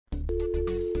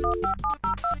Honey,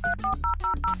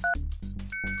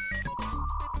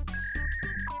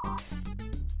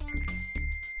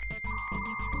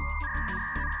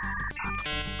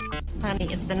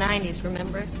 it's the 90's,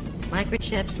 remember?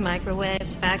 Microchips,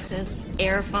 microwaves, faxes,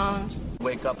 airphones.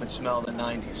 Wake up and smell the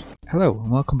 90's. Hello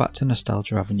and welcome back to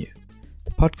Nostalgia Avenue,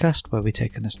 the podcast where we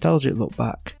take a nostalgic look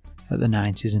back at the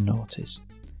 90s and noughties.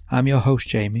 I'm your host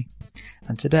Jamie,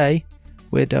 and today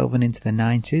we're delving into the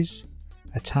 90s,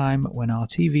 a time when our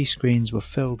TV screens were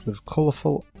filled with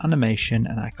colourful animation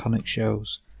and iconic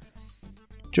shows.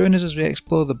 Join us as we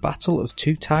explore the battle of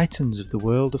two titans of the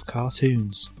world of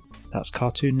cartoons. That's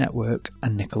Cartoon Network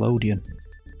and Nickelodeon.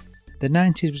 The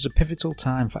 90s was a pivotal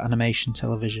time for animation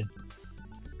television,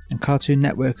 and Cartoon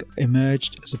Network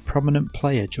emerged as a prominent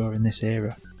player during this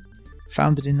era.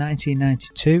 Founded in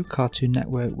 1992, Cartoon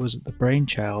Network was the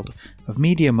brainchild of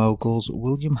media moguls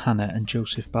William Hanna and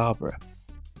Joseph Barbera.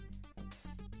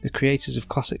 The creators of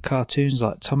classic cartoons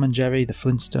like Tom and Jerry, The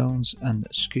Flintstones and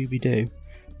Scooby-Doo,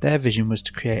 their vision was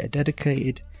to create a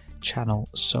dedicated channel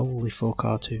solely for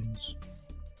cartoons.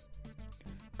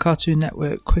 Cartoon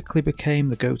Network quickly became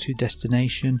the go-to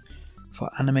destination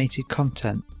for animated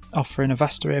content, offering a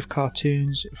vast array of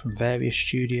cartoons from various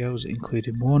studios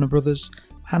including Warner Brothers,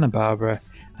 Hanna-Barbera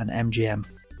and MGM.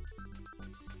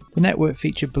 The network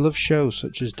featured beloved shows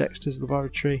such as Dexter's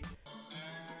Laboratory,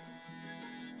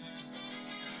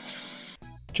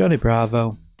 Johnny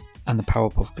Bravo and the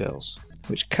Powerpuff Girls,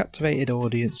 which captivated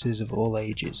audiences of all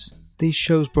ages. These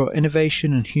shows brought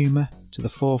innovation and humour to the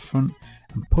forefront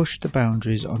and pushed the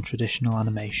boundaries on traditional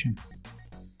animation.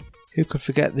 Who could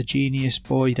forget the genius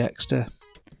boy Dexter,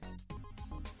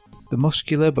 the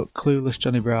muscular but clueless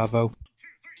Johnny Bravo,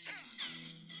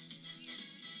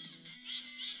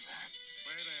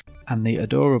 and the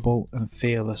adorable and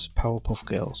fearless Powerpuff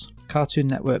Girls. Cartoon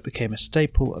Network became a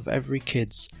staple of every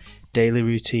kid's daily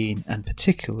routine, and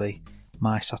particularly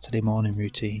my Saturday morning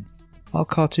routine. While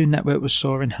Cartoon Network was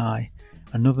soaring high,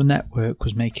 another network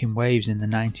was making waves in the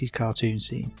 90s cartoon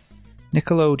scene.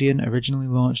 Nickelodeon, originally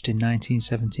launched in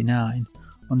 1979,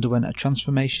 underwent a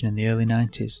transformation in the early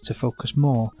 90s to focus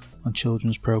more on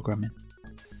children's programming.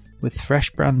 With fresh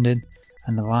branding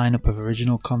and a lineup of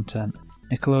original content,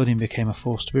 Nickelodeon became a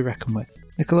force to be reckoned with.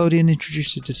 Nickelodeon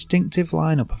introduced a distinctive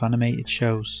lineup of animated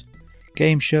shows,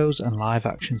 game shows and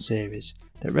live-action series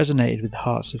that resonated with the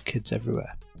hearts of kids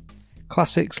everywhere.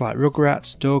 Classics like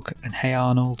Rugrats, Doug and Hey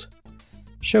Arnold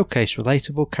showcase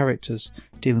relatable characters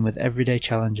dealing with everyday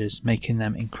challenges, making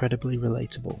them incredibly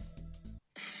relatable.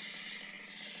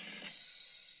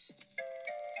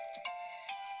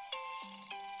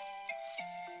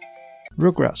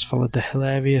 Rugrats followed the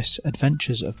hilarious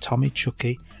adventures of Tommy,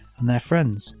 Chucky and their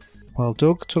friends, while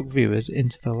Doug took viewers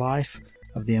into the life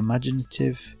of the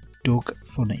imaginative Doug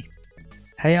Funny.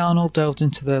 Hey Arnold delved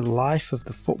into the life of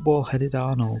the football-headed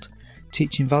Arnold,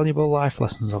 teaching valuable life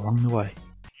lessons along the way.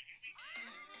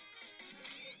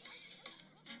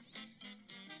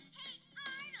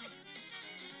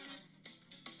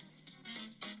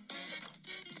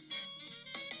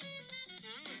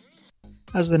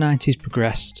 As the 90s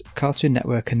progressed, Cartoon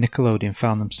Network and Nickelodeon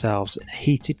found themselves in a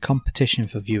heated competition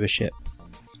for viewership.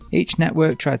 Each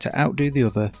network tried to outdo the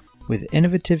other with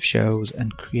innovative shows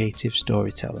and creative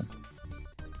storytelling.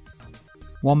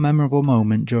 One memorable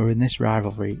moment during this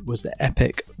rivalry was the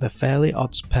epic The Fairly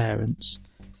Odds Parents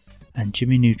and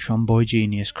Jimmy Neutron Boy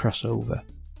Genius crossover,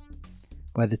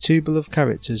 where the two beloved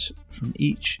characters from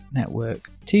each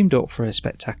network teamed up for a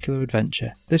spectacular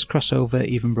adventure. This crossover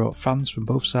even brought fans from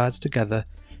both sides together,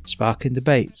 sparking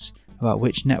debates about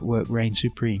which network reigned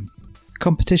supreme. The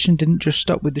competition didn't just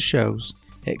stop with the shows,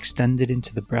 it extended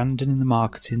into the branding and the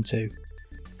marketing too.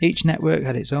 Each network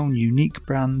had its own unique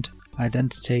brand,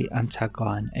 identity and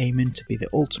tagline, aiming to be the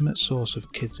ultimate source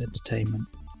of kids' entertainment.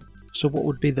 So what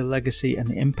would be the legacy and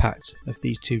the impact of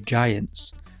these two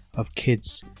giants of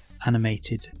kids'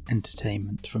 animated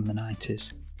entertainment from the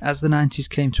 90s? As the 90s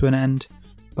came to an end,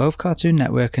 both Cartoon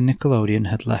Network and Nickelodeon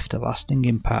had left a lasting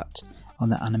impact on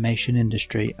the animation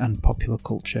industry and popular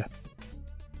culture.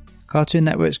 Cartoon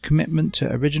Network's commitment to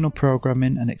original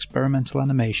programming and experimental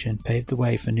animation paved the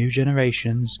way for new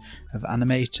generations of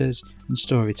animators and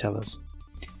storytellers.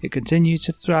 It continued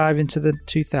to thrive into the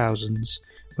 2000s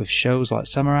with shows like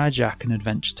Samurai Jack and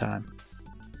Adventure Time.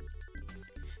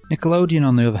 Nickelodeon,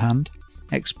 on the other hand,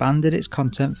 expanded its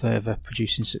content further,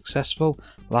 producing successful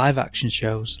live-action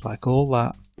shows like All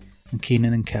That and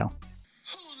Kenan and Kel.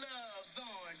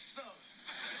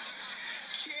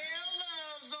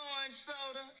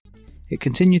 It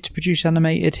continued to produce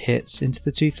animated hits into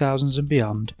the 2000s and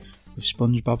beyond, with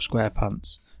SpongeBob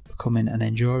SquarePants becoming an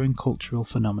enduring cultural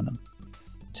phenomenon.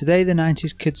 Today the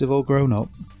 90s kids have all grown up,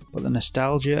 but the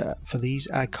nostalgia for these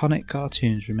iconic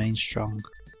cartoons remains strong.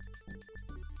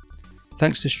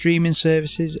 Thanks to streaming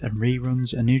services and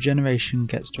reruns, a new generation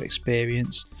gets to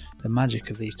experience the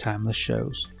magic of these timeless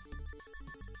shows.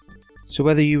 So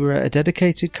whether you were a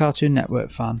dedicated Cartoon Network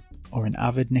fan or an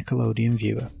avid Nickelodeon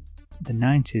viewer, the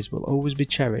 90s will always be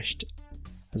cherished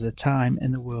as a time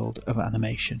in the world of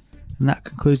animation. And that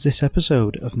concludes this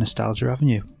episode of Nostalgia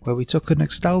Avenue, where we took a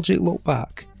nostalgic look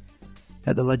back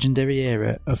at the legendary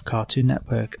era of Cartoon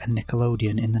Network and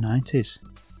Nickelodeon in the 90s.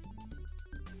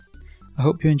 I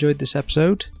hope you enjoyed this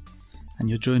episode, and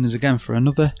you'll join us again for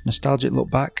another nostalgic look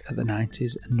back at the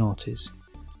 90s and noughties.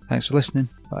 Thanks for listening.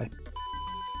 Bye.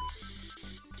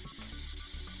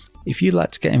 If you'd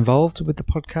like to get involved with the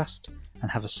podcast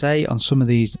and have a say on some of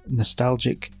these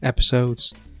nostalgic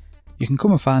episodes, you can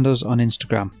come and find us on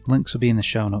Instagram. Links will be in the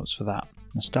show notes for that.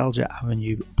 Nostalgia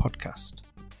Avenue Podcast.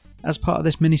 As part of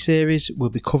this mini-series,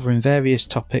 we'll be covering various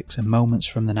topics and moments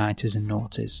from the 90s and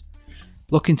noughties,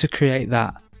 looking to create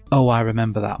that "oh, I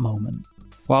remember that" moment.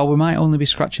 While we might only be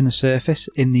scratching the surface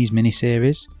in these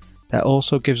mini-series, that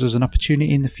also gives us an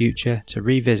opportunity in the future to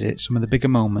revisit some of the bigger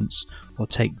moments or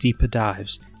take deeper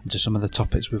dives into some of the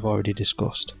topics we've already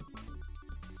discussed.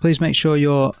 Please make sure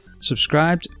you're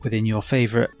subscribed within your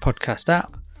favourite podcast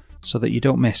app so that you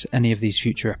don't miss any of these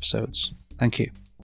future episodes. Thank you.